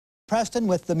Preston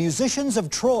with the Musicians of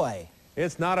Troy.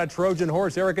 It's not a Trojan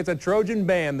horse, Eric. It's a Trojan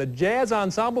band. The Jazz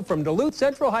Ensemble from Duluth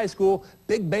Central High School.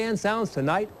 Big band sounds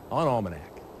tonight on Almanac.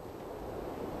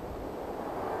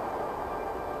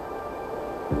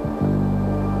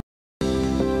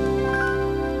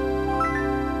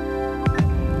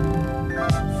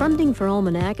 Funding for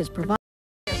Almanac is provided.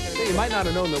 You might not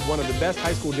have known that one of the best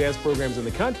high school jazz programs in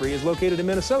the country is located in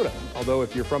Minnesota. Although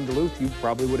if you're from Duluth, you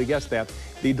probably would have guessed that.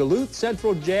 The Duluth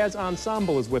Central Jazz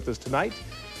Ensemble is with us tonight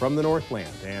from the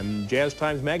Northland. And Jazz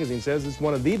Times Magazine says it's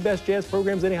one of the best jazz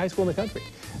programs in any high school in the country.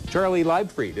 Charlie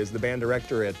Leibfried is the band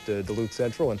director at Duluth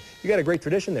Central. And you got a great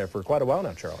tradition there for quite a while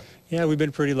now, Charlie. Yeah, we've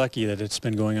been pretty lucky that it's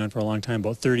been going on for a long time.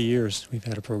 About 30 years we've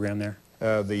had a program there.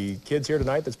 The kids here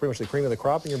tonight, that's pretty much the cream of the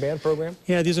crop in your band program?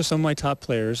 Yeah, these are some of my top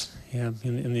players, yeah,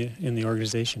 in the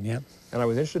organization, yeah. And I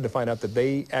was interested to find out that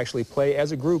they actually play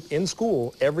as a group in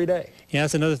school every day. Yeah,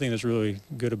 that's another thing that's really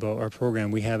good about our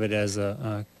program. We have it as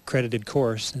a credited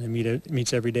course, and it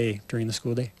meets every day during the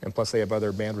school day. And plus they have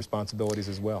other band responsibilities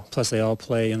as well. Plus they all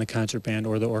play in the concert band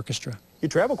or the orchestra. You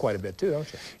travel quite a bit too,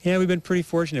 don't you? Yeah, we've been pretty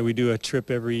fortunate. We do a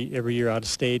trip every year out of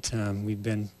state. We've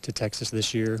been to Texas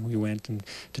this year. We went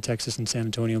to Texas and San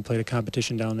Antonio and played a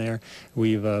competition down there.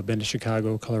 We've been to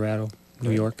Chicago, Colorado,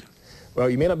 New York. Well,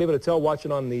 you may not be able to tell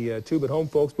watching on the tube at home,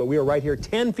 folks, but we are right here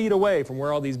 10 feet away from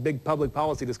where all these big public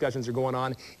policy discussions are going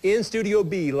on in Studio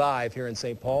B live here in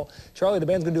St. Paul. Charlie, the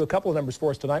band's going to do a couple of numbers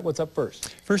for us tonight. What's up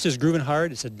first? First is Groovin'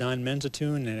 Hard. It's a Don Menza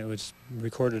tune, and it was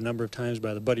recorded a number of times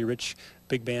by the Buddy Rich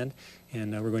Big Band,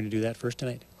 and we're going to do that first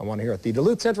tonight. I want to hear it. The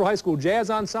Duluth Central High School Jazz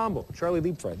Ensemble. Charlie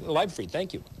Leibfried,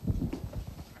 thank you.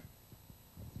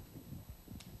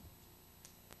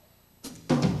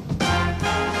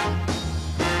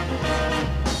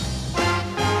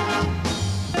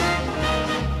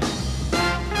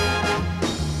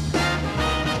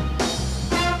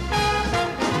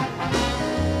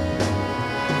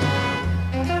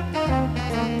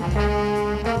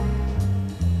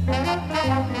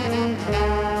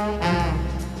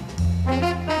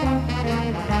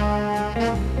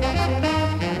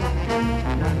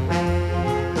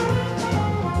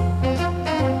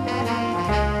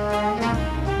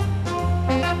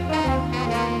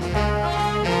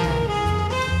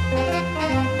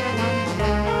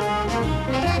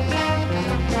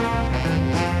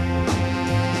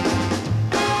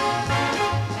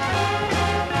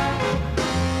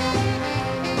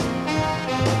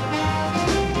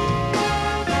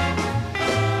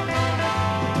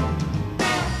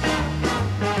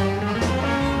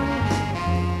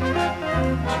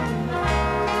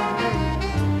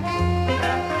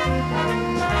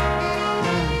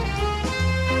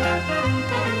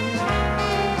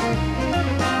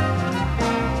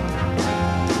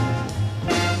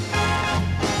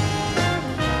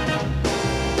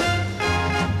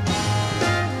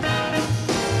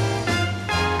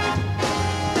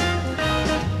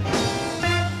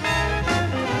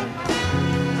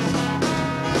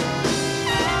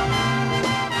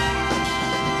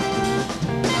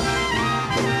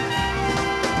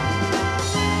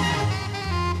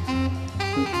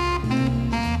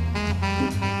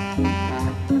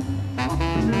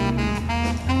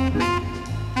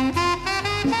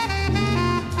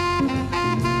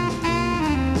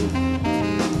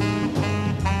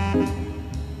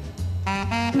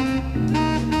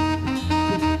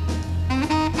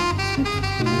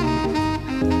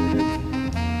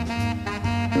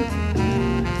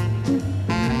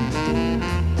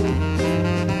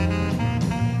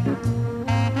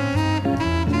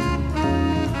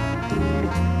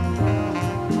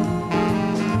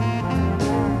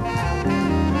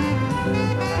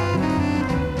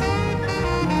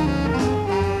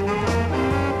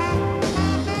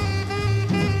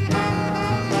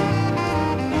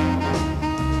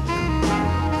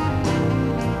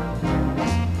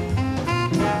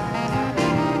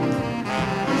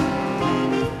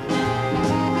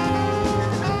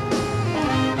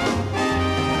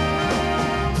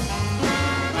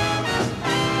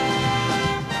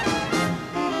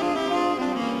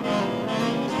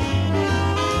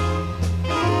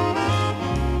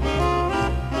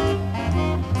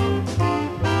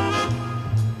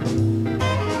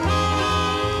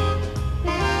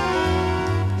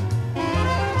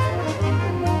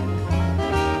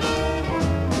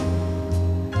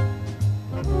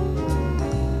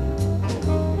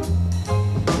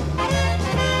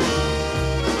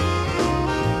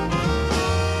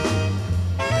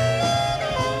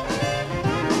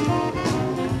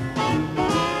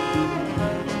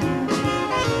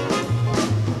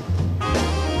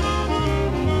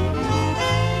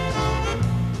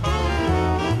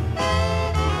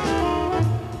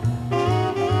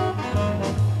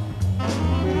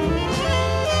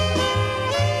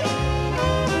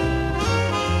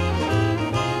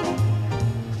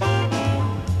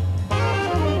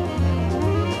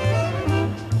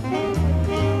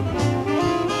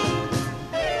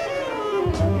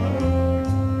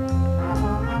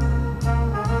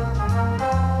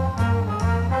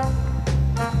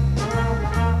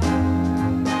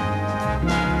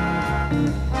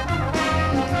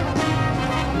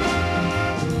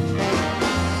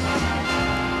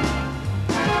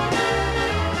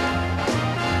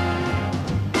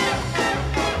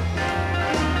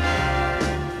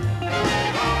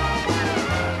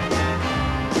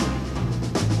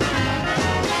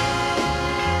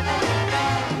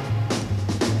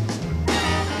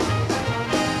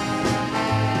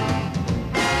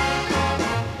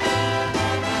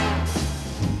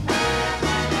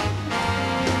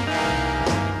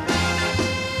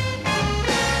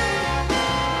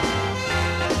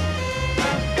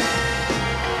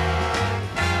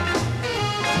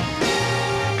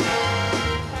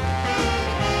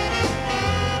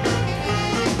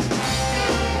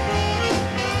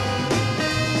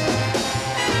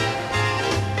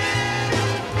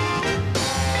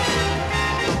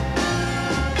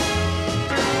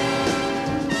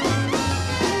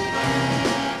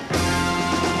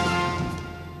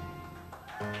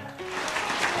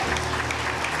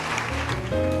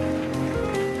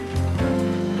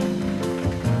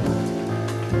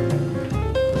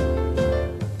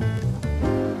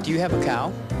 Do you have a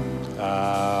cow?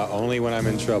 Only when I'm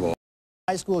in trouble.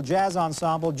 High school jazz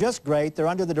ensemble, just great. They're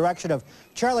under the direction of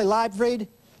Charlie Leibfried.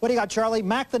 What do you got, Charlie?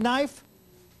 Mac the Knife?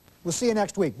 We'll see you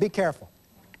next week. Be careful.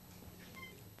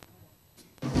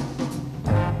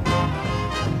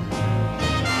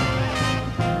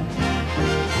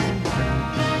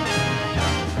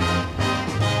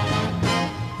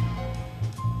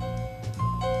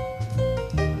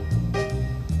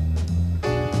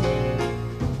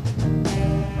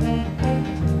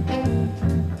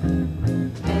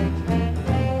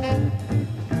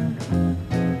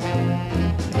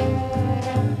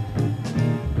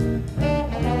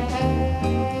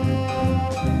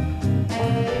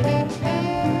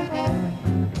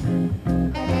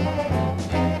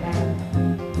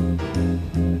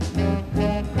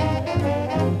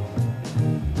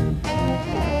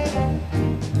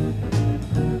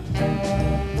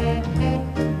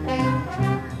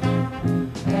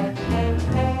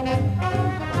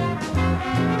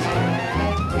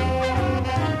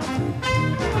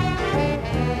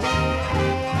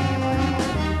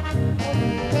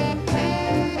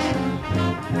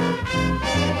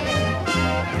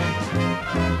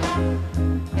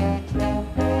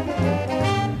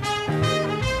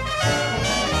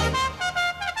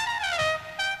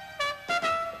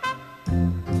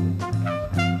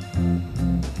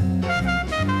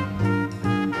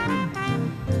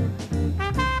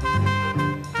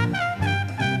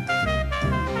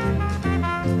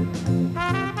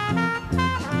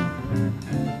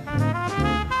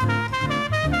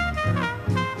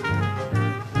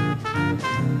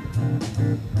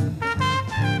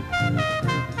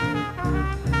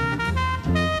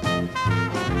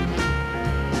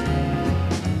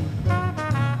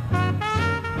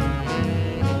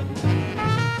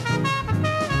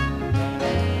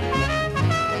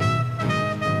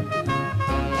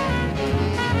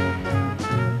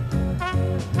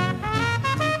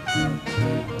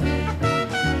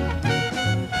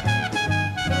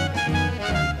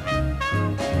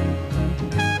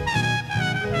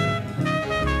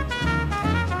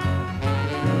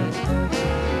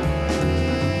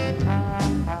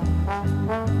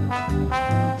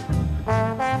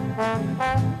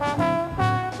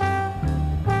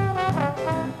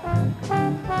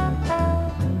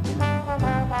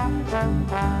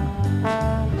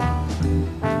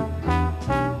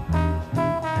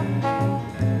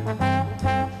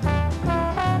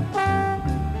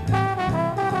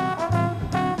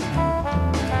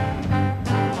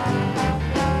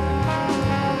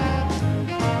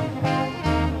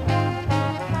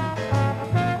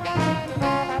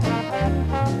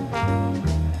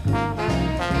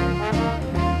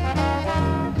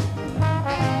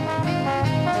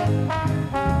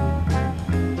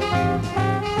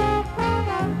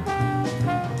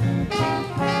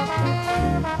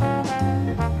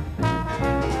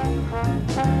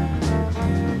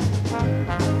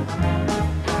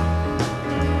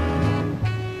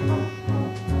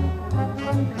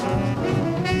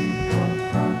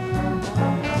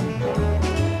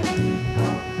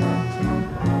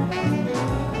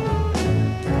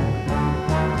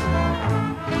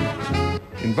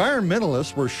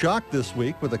 Environmentalists were shocked this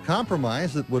week with a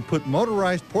compromise that would put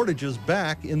motorized portages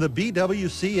back in the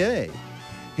BWCA.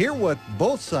 Hear what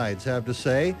both sides have to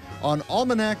say on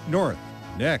Almanac North,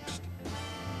 next.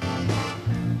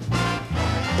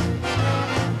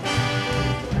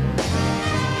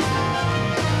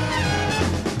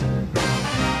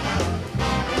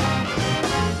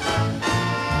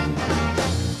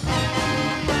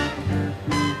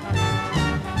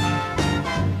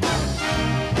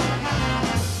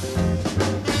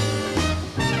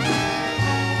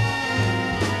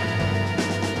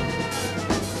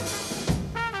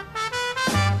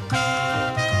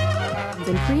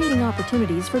 And creating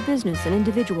opportunities for business and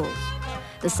individuals.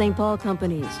 The St. Paul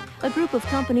Companies, a group of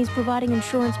companies providing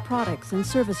insurance products and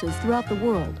services throughout the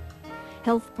world.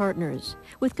 Health Partners,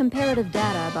 with comparative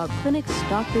data about clinics,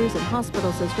 doctors, and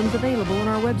hospital systems available on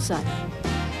our website.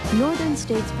 Northern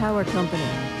States Power Company,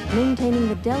 maintaining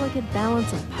the delicate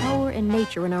balance of power and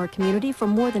nature in our community for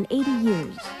more than 80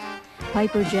 years.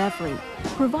 Piper Jaffray,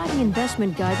 providing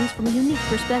investment guidance from a unique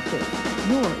perspective.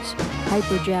 Yours,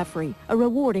 Piper Jaffray, a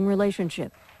rewarding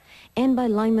relationship. And by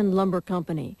Lyman Lumber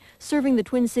Company, serving the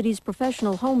Twin Cities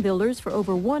professional home builders for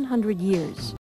over 100 years.